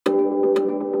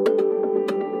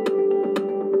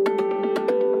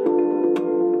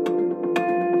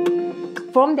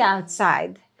From the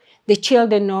outside, the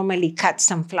children normally cut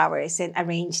some flowers and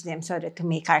arrange them so that to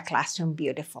make our classroom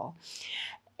beautiful.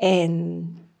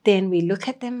 And then we look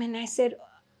at them and I said,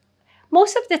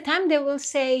 most of the time they will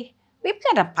say, we've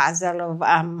got a puzzle of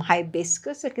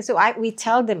hibiscus. Okay, so we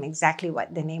tell them exactly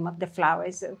what the name of the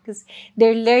flowers are because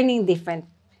they're learning different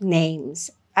names,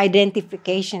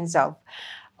 identifications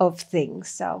of things.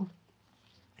 So,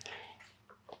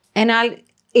 and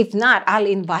if not, I'll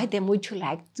invite them, would you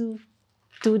like to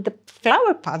do the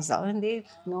flower puzzle? And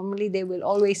normally they will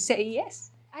always say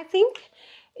yes. I think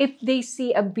if they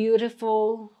see a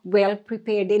beautiful,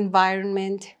 well-prepared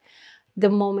environment, the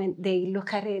moment they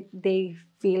look at it, they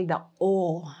feel the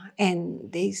awe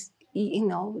and they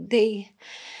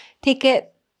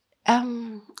get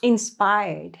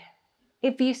inspired.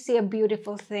 If you see a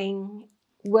beautiful thing,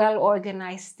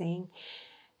 well-organized thing,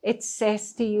 it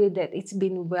says to you that it's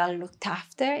been well looked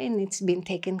after and it's been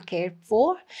taken care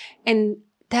for. And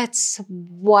that's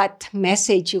what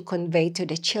message you convey to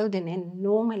the children. And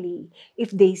normally,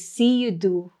 if they see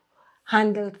you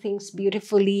handle things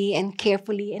beautifully and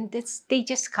carefully, and they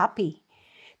just copy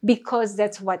because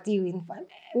that's what you invite.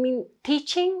 I mean,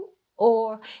 teaching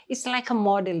it's like a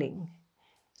modeling.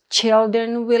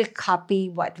 Children will copy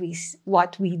what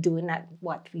we do, not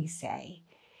what we say.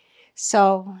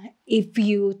 So if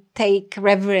you take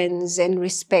reverence and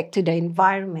respect to the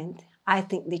environment, I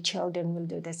think the children will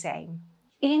do the same.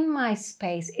 In my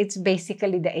space, it's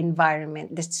basically the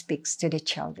environment that speaks to the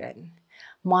children.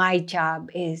 My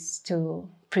job is to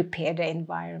prepare the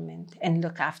environment and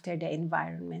look after the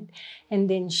environment and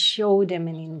then show them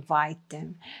and invite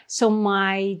them. So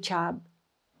my job,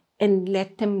 and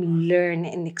let them learn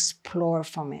and explore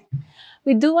from it.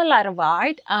 We do a lot of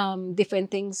art,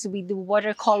 different things. We do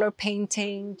watercolor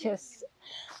painting. Just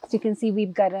as you can see,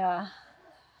 we've got a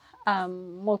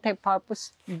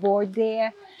multi-purpose board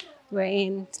there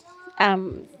wherein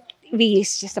we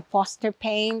use just a poster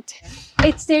paint.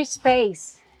 It's their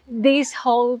space. This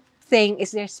whole thing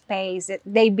is their space.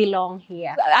 They belong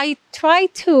here. I try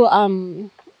to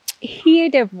hear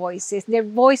their voices.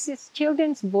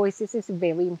 Children's voices is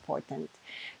very important.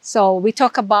 So we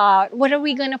talk about what are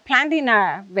we going to plant in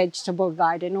our vegetable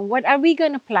garden or what are we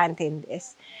going to plant in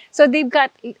this. So they've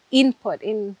got input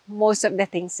in most of the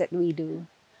things that we do.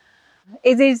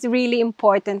 It is really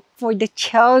important for the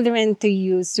children to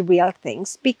use real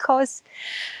things because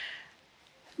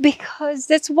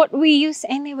that's what we use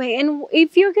anyway. And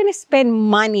if you're going to spend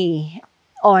money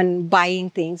on buying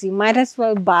things, you might as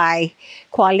well buy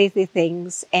quality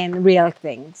things and real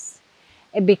things.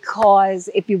 Because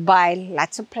if you buy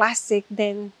lots of plastic,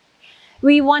 then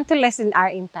we want to lessen our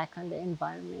impact on the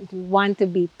environment. We want to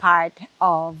be part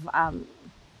of,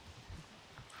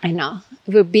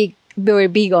 we're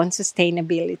big on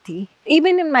sustainability.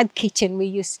 Even in my kitchen, we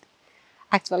use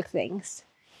actual things.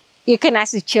 You can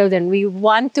ask the children, we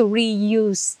want to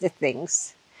reuse the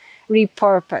things,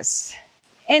 repurpose.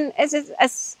 And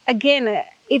again,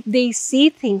 if they see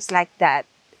things like that,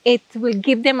 it will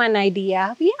give them an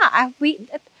idea.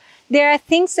 There are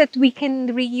things that we can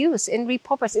reuse and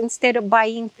repurpose instead of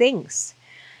buying things.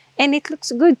 And it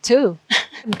looks good too.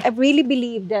 I really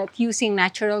believe that using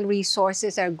natural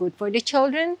resources are good for the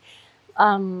children.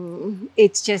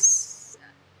 It's just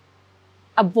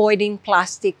avoiding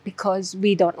plastic because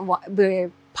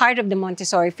we're part of the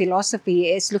Montessori philosophy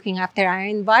is looking after our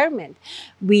environment.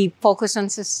 We focus on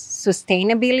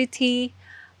sustainability.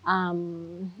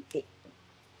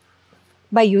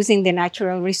 By using the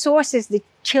natural resources, the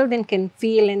children can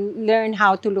feel and learn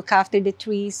how to look after the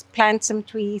trees, plant some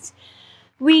trees.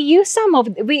 We use some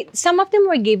of them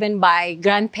were given by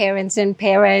grandparents and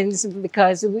parents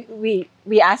because we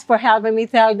ask for help and we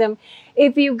tell them,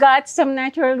 if you got some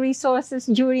natural resources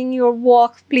during your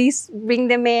walk, please bring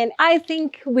them in. I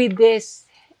think with this,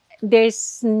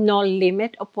 there's no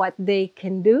limit of what they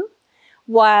can do.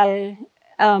 While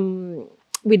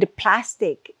with the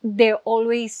plastic, they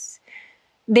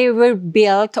were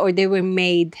built or they were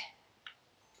made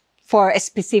for a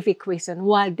specific reason.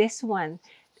 While this one,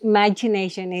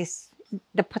 imagination is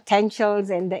the potentials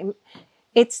and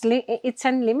it's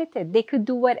unlimited. They could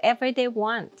do whatever they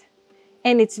want.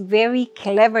 And it's very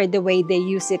clever the way they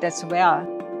use it as well.